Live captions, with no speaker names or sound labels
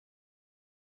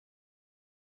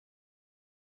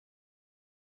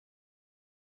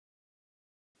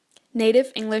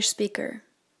Native English speaker.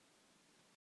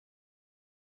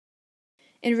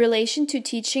 In relation to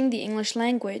teaching the English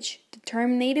language, the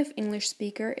term native English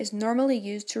speaker is normally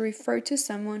used to refer to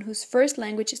someone whose first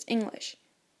language is English.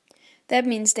 That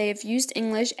means they have used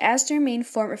English as their main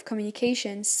form of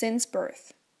communication since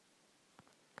birth.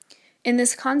 In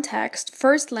this context,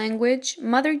 first language,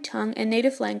 mother tongue, and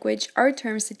native language are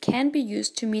terms that can be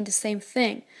used to mean the same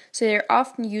thing, so they are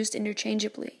often used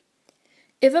interchangeably.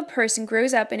 If a person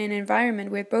grows up in an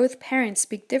environment where both parents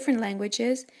speak different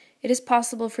languages, it is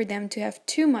possible for them to have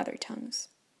two mother tongues.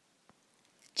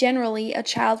 Generally, a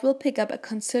child will pick up a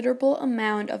considerable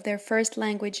amount of their first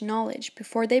language knowledge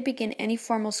before they begin any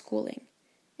formal schooling.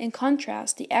 In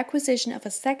contrast, the acquisition of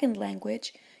a second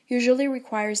language usually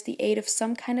requires the aid of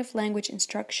some kind of language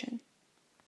instruction.